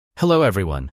Hello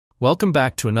everyone, welcome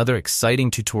back to another exciting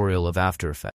tutorial of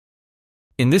After Effects.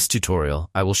 In this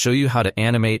tutorial, I will show you how to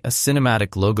animate a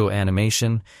cinematic logo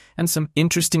animation and some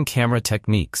interesting camera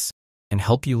techniques, and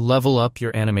help you level up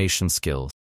your animation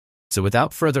skills. So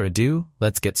without further ado,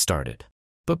 let's get started.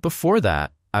 But before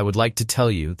that, I would like to tell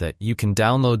you that you can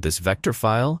download this vector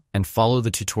file and follow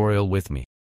the tutorial with me.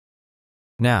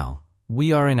 Now,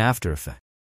 we are in After Effects.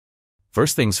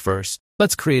 First things first,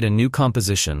 let's create a new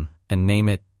composition and name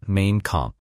it Main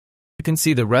Comp. You can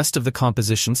see the rest of the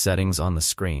composition settings on the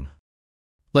screen.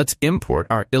 Let's import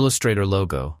our Illustrator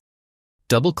logo.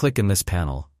 Double-click in this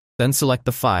panel, then select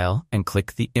the file and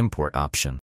click the Import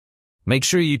option. Make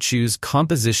sure you choose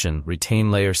Composition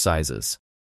Retain Layer Sizes.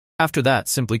 After that,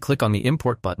 simply click on the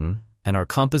Import button, and our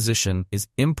composition is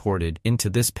imported into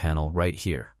this panel right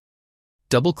here.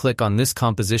 Double-click on this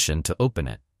composition to open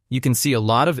it. You can see a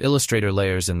lot of Illustrator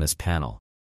layers in this panel.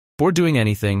 Before doing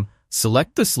anything,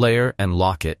 select this layer and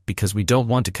lock it because we don't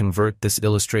want to convert this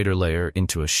Illustrator layer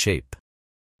into a shape.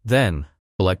 Then,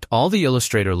 select all the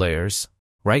Illustrator layers,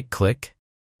 right-click,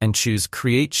 and choose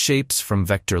Create Shapes from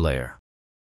Vector Layer.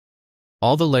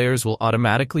 All the layers will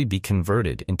automatically be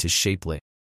converted into shape layers.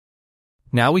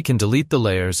 Now we can delete the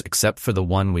layers except for the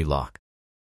one we lock.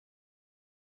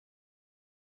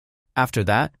 After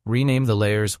that, rename the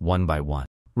layers one by one.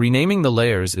 Renaming the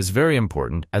layers is very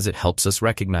important as it helps us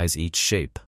recognize each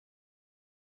shape.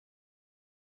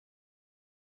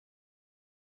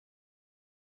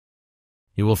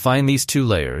 You will find these two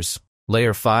layers,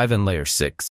 Layer 5 and Layer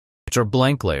 6, which are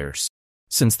blank layers.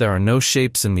 Since there are no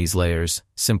shapes in these layers,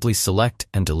 simply select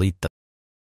and delete them.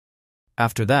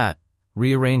 After that,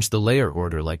 rearrange the layer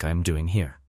order like I'm doing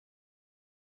here.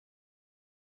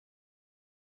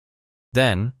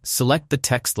 Then, select the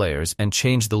text layers and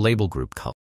change the label group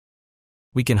color.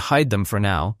 We can hide them for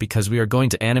now because we are going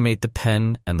to animate the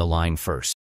pen and the line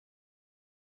first.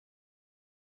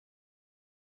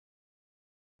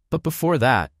 But before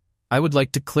that, I would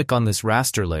like to click on this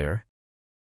raster layer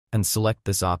and select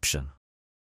this option.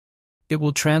 It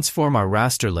will transform our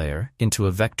raster layer into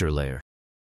a vector layer.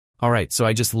 Alright, so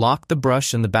I just lock the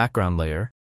brush and the background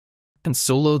layer and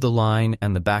solo the line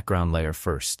and the background layer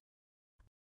first.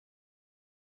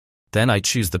 Then I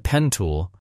choose the pen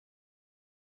tool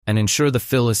and ensure the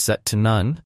fill is set to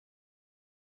none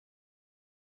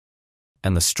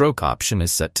and the stroke option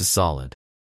is set to solid.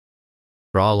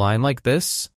 Draw a line like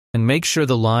this and make sure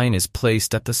the line is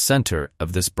placed at the center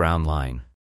of this brown line.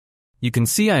 You can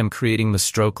see I am creating the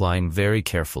stroke line very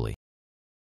carefully.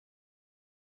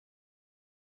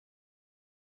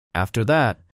 After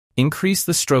that, increase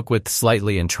the stroke width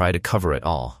slightly and try to cover it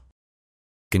all.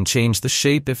 You can change the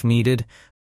shape if needed.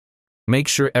 Make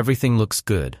sure everything looks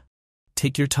good.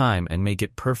 Take your time and make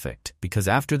it perfect because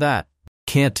after that,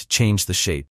 can't change the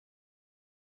shape.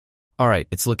 Alright,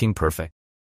 it's looking perfect.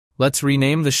 Let's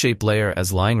rename the shape layer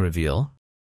as Line Reveal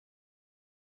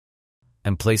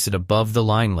and place it above the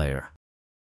line layer.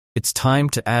 It's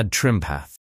time to add trim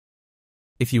path.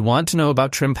 If you want to know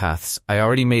about trim paths, I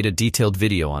already made a detailed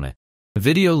video on it. The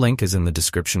video link is in the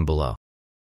description below.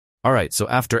 Alright, so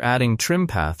after adding trim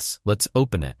paths, let's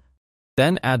open it.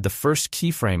 Then add the first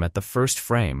keyframe at the first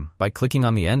frame by clicking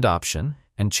on the End option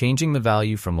and changing the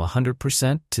value from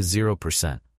 100% to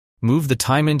 0%. Move the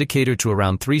time indicator to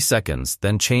around 3 seconds,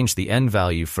 then change the end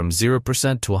value from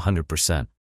 0% to 100%.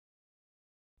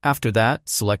 After that,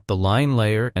 select the line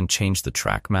layer and change the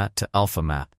track matte to alpha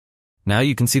matte. Now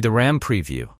you can see the RAM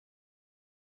preview.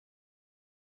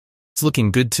 It's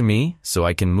looking good to me, so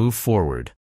I can move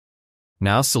forward.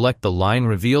 Now select the line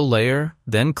reveal layer,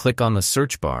 then click on the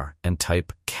search bar and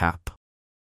type cap.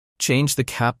 Change the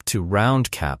cap to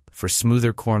round cap for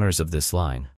smoother corners of this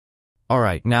line.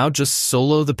 Alright, now just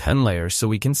solo the pen layer so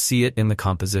we can see it in the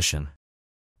composition.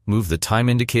 Move the time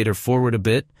indicator forward a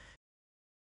bit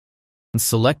and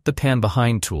select the pan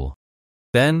behind tool.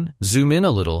 Then, zoom in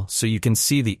a little so you can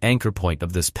see the anchor point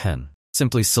of this pen.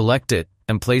 Simply select it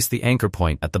and place the anchor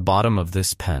point at the bottom of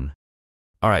this pen.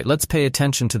 Alright, let's pay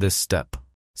attention to this step.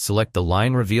 Select the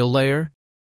line reveal layer,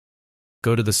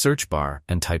 go to the search bar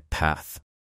and type path.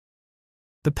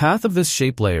 The path of this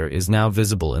shape layer is now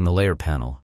visible in the layer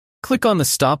panel. Click on the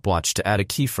stopwatch to add a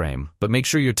keyframe, but make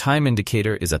sure your time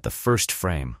indicator is at the first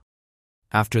frame.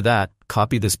 After that,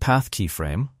 copy this path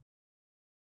keyframe,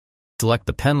 select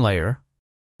the pen layer,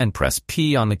 and press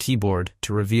P on the keyboard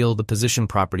to reveal the position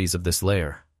properties of this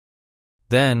layer.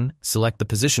 Then, select the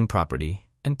position property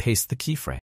and paste the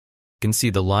keyframe. You can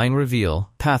see the line reveal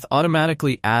path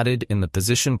automatically added in the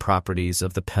position properties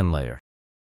of the pen layer.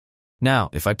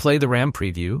 Now, if I play the RAM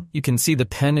preview, you can see the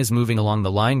pen is moving along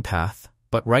the line path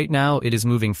but right now it is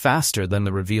moving faster than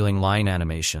the revealing line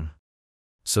animation.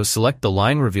 So select the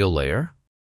line reveal layer.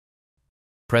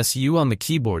 Press U on the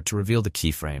keyboard to reveal the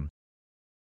keyframe.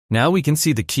 Now we can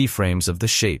see the keyframes of the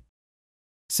shape.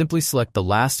 Simply select the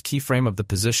last keyframe of the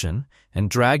position and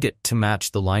drag it to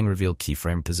match the line reveal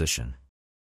keyframe position.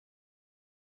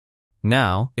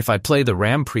 Now, if I play the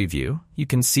RAM preview, you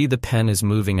can see the pen is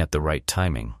moving at the right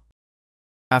timing.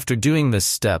 After doing this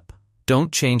step,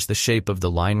 don't change the shape of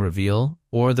the line reveal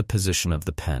or the position of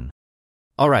the pen.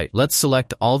 Alright, let's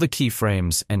select all the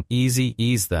keyframes and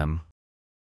ease them.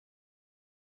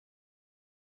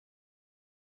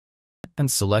 And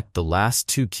select the last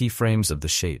two keyframes of the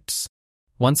shapes.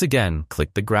 Once again,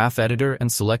 click the graph editor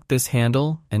and select this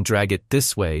handle and drag it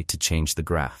this way to change the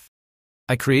graph.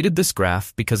 I created this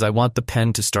graph because I want the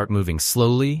pen to start moving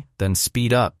slowly, then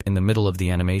speed up in the middle of the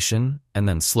animation, and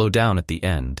then slow down at the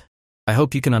end. I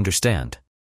hope you can understand.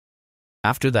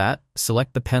 After that,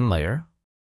 select the pen layer.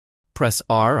 Press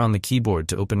R on the keyboard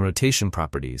to open rotation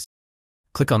properties.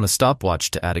 Click on the stopwatch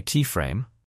to add a keyframe.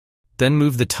 Then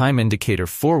move the time indicator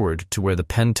forward to where the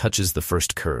pen touches the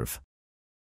first curve.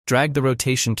 Drag the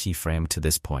rotation keyframe to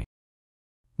this point.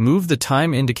 Move the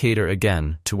time indicator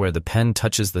again to where the pen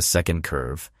touches the second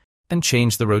curve, and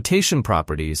change the rotation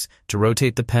properties to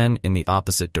rotate the pen in the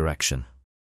opposite direction.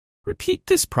 Repeat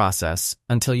this process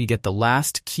until you get the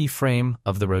last keyframe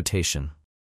of the rotation.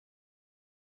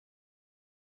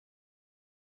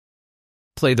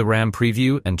 Play the RAM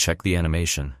preview and check the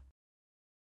animation.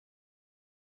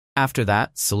 After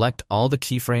that, select all the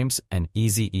keyframes and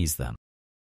ease them.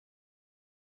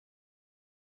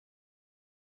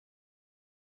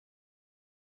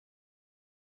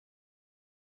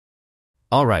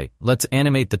 Alright, let's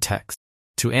animate the text.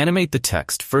 To animate the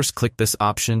text, first click this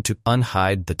option to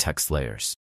unhide the text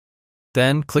layers.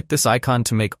 Then click this icon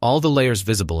to make all the layers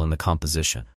visible in the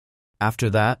composition. After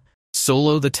that,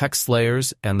 solo the text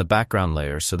layers and the background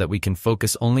layer so that we can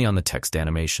focus only on the text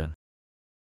animation.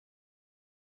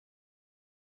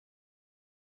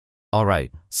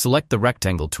 Alright, select the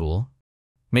rectangle tool.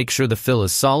 Make sure the fill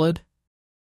is solid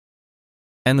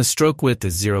and the stroke width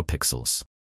is 0 pixels.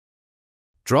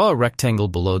 Draw a rectangle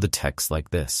below the text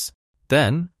like this.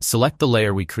 Then, select the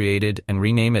layer we created and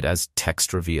rename it as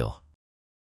Text Reveal.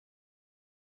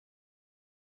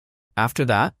 After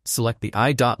that, select the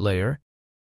eye dot layer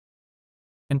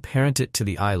and parent it to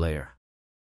the eye layer.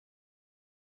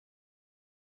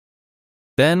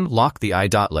 Then, lock the eye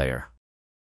dot layer.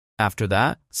 After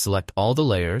that, select all the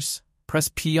layers, press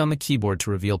P on the keyboard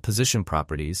to reveal position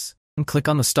properties, and click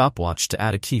on the stopwatch to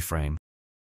add a keyframe.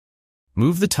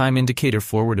 Move the time indicator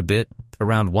forward a bit,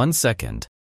 around 1 second,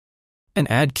 and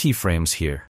add keyframes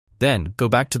here. Then, go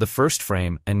back to the first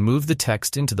frame and move the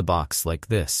text into the box like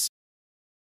this.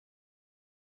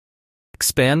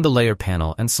 Expand the layer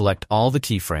panel and select all the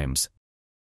keyframes.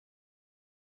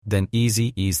 Then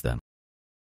ease them.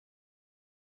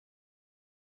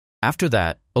 After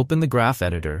that, open the graph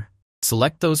editor,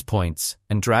 select those points,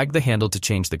 and drag the handle to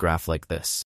change the graph like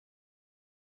this.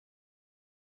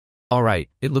 Alright,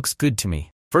 it looks good to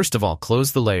me. First of all,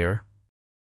 close the layer.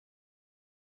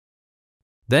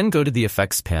 Then go to the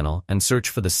Effects panel and search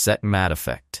for the Set Matte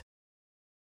effect.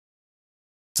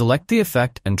 Select the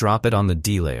effect and drop it on the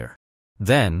D layer.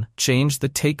 Then, change the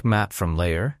Take Matte from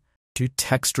Layer to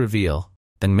Text Reveal,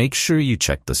 then make sure you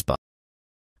check the spot.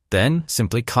 Then,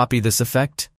 simply copy this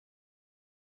effect.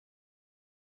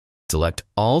 Select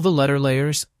all the letter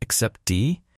layers except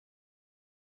D,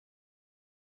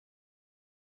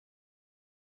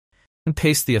 and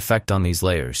paste the effect on these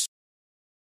layers.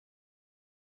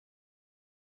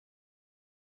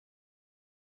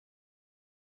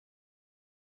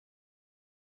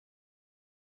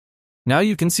 Now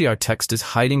you can see our text is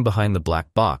hiding behind the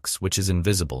black box, which is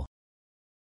invisible.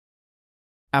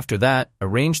 After that,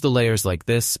 arrange the layers like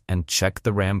this and check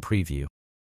the RAM preview.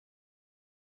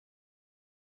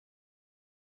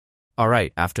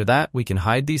 Alright, after that, we can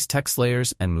hide these text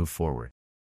layers and move forward.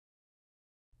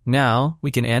 Now,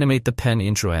 we can animate the pen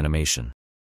intro animation.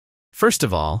 First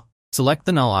of all, select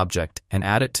the null object and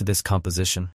add it to this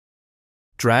composition.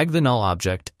 Drag the null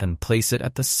object and place it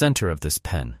at the center of this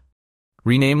pen.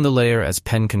 Rename the layer as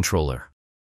Pen Controller.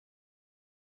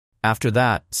 After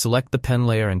that, select the pen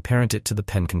layer and parent it to the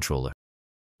pen controller.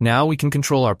 Now we can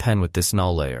control our pen with this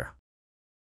null layer.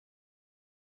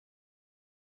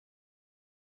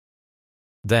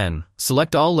 Then,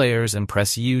 select all layers and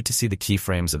press U to see the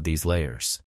keyframes of these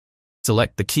layers.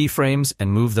 Select the keyframes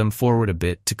and move them forward a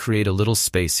bit to create a little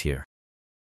space here.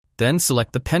 Then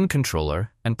select the pen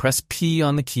controller and press P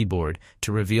on the keyboard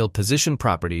to reveal position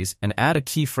properties and add a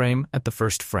keyframe at the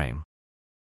first frame.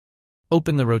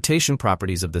 open the rotation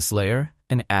properties of this layer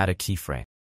and add a keyframe.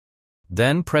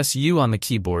 Then press U on the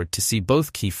keyboard to see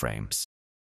both keyframes.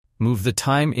 Move the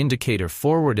time indicator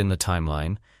forward in the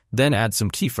timeline, then add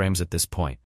some keyframes at this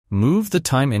point. Move the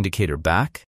time indicator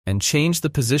back and change the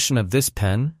position of this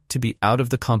pen to be out of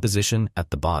the composition at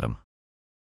the bottom.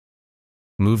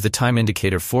 Move the time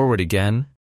indicator forward again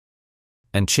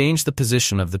and change the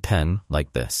position of the pen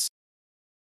like this.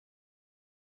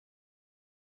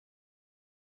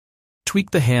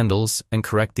 Tweak the handles and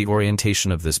correct the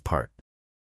orientation of this part.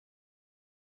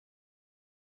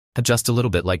 Adjust a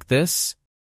little bit like this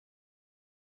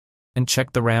and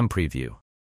check the RAM preview.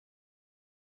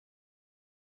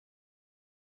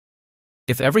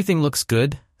 If everything looks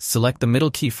good, select the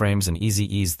middle keyframes and easy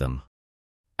ease them.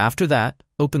 After that,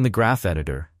 open the graph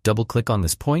editor, double-click on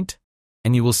this point,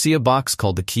 and you will see a box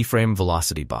called the Keyframe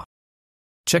Velocity box.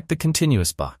 Check the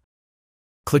Continuous box.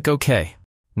 Click OK.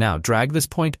 Now drag this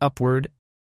point upward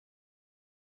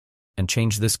and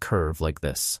change this curve like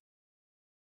this.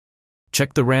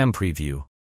 Check the RAM preview.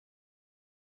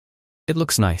 It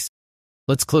looks nice.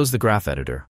 Let's close the graph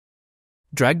editor.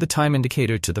 Drag the time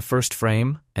indicator to the first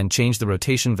frame and change the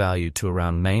rotation value to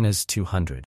around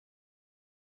 -200.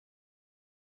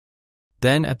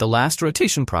 Then at the last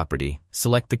rotation property,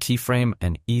 select the keyframe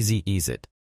and easy ease it.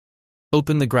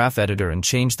 Open the graph editor and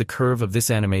change the curve of this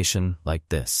animation like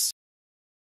this.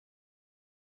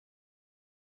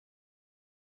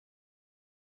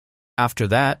 After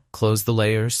that, close the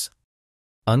layers,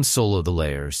 unsolo the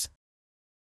layers,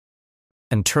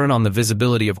 and turn on the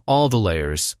visibility of all the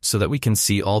layers so that we can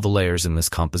see all the layers in this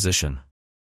composition.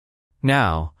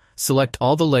 Now, select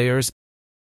all the layers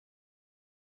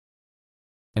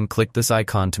and click this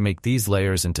icon to make these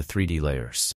layers into 3D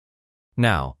layers.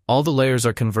 Now, all the layers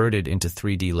are converted into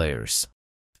 3D layers.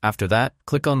 After that,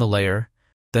 click on the layer,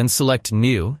 then select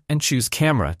New and choose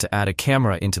Camera to add a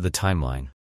camera into the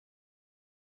timeline.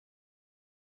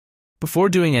 Before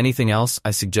doing anything else, I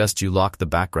suggest you lock the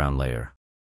background layer.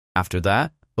 After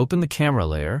that, open the camera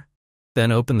layer,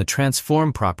 then open the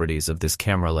transform properties of this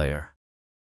camera layer.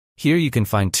 Here you can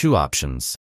find two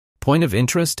options: point of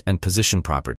interest and position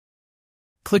property.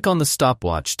 Click on the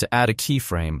stopwatch to add a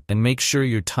keyframe and make sure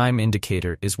your time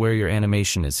indicator is where your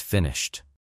animation is finished.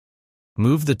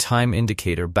 Move the time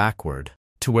indicator backward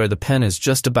to where the pen is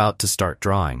just about to start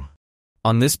drawing.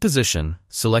 On this position,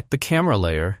 select the camera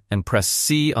layer and press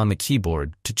C on the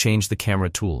keyboard to change the camera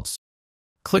tools.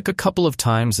 Click a couple of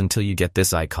times until you get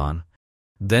this icon.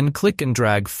 Then click and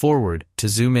drag forward to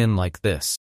zoom in like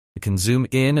this. You can zoom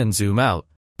in and zoom out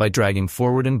by dragging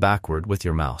forward and backward with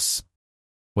your mouse.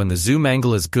 When the zoom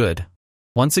angle is good,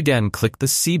 once again click the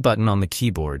C button on the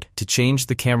keyboard to change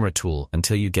the camera tool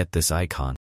until you get this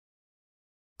icon.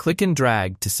 Click and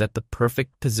drag to set the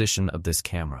perfect position of this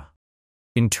camera.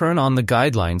 And turn on the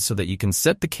guidelines so that you can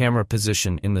set the camera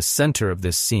position in the center of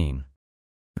this scene.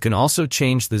 You can also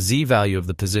change the Z value of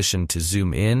the position to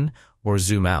zoom in or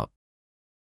zoom out.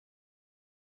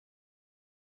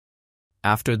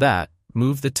 After that,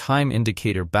 move the time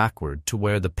indicator backward to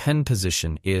where the pen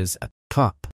position is at the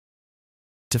top.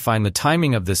 To find the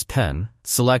timing of this pen,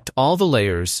 select all the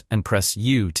layers and press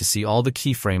U to see all the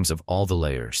keyframes of all the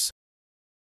layers.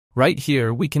 Right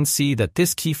here, we can see that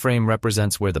this keyframe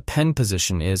represents where the pen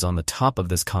position is on the top of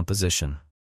this composition.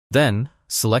 Then,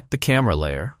 select the camera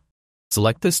layer,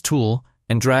 select this tool,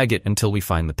 and drag it until we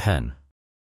find the pen.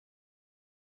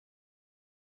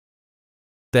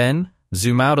 Then,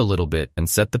 zoom out a little bit and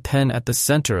set the pen at the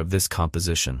center of this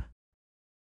composition.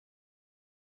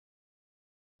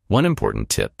 One important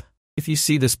tip: if you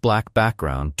see this black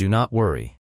background, do not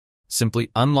worry. Simply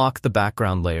unlock the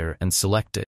background layer and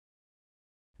select it.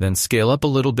 Then scale up a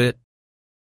little bit,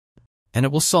 and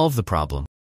it will solve the problem.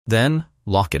 Then,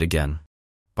 lock it again.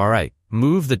 Alright,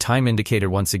 move the time indicator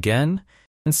once again,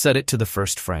 and set it to the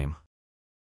first frame.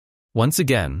 Once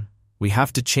again, we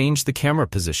have to change the camera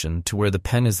position to where the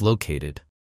pen is located.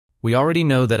 We already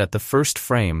know that at the first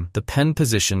frame, the pen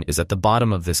position is at the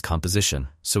bottom of this composition,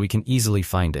 so we can easily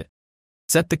find it.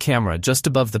 Set the camera just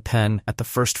above the pen at the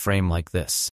first frame like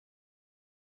this.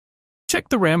 Check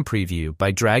the RAM preview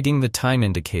by dragging the time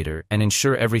indicator and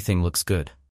ensure everything looks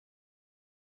good.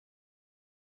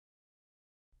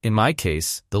 In my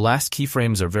case, the last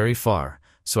keyframes are very far,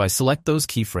 so I select those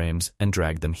keyframes and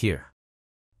drag them here.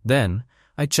 Then,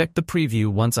 I check the preview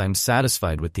once I'm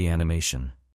satisfied with the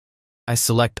animation. I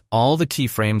select all the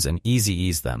keyframes and easy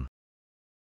ease them.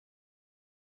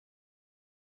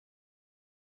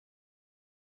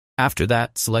 After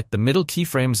that, select the middle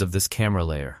keyframes of this camera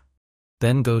layer.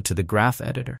 Then go to the graph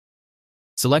editor.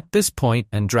 Select this point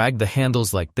and drag the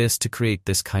handles like this to create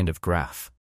this kind of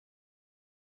graph.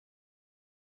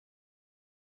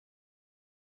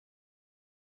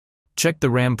 Check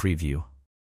the RAM preview.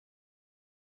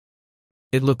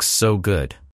 It looks so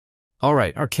good.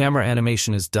 Alright, our camera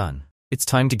animation is done. It's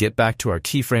time to get back to our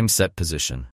keyframe set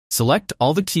position. Select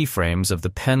all the keyframes of the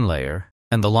pen layer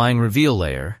and the line reveal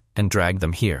layer and drag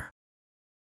them here.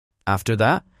 After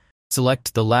that,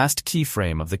 select the last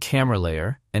keyframe of the camera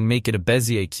layer and make it a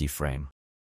Bezier keyframe.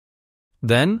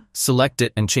 Then, select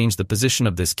it and change the position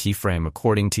of this keyframe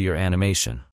according to your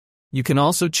animation. You can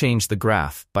also change the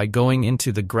graph by going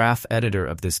into the graph editor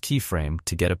of this keyframe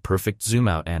to get a perfect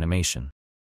zoom-out animation.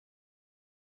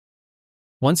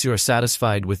 Once you are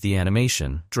satisfied with the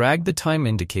animation, drag the time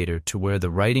indicator to where the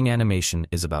writing animation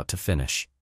is about to finish.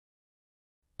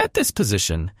 At this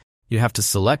position, you have to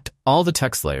select all the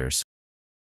text layers,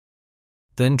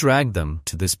 then drag them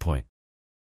to this point.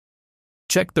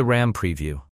 Check the RAM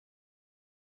preview.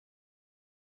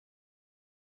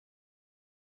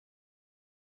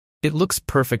 It looks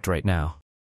perfect right now.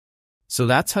 So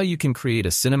that's how you can create a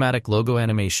cinematic logo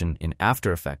animation in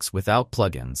After Effects without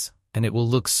plugins, and it will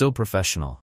look so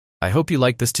professional. I hope you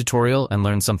liked this tutorial and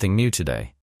learned something new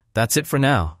today. That's it for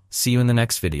now. See you in the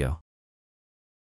next video.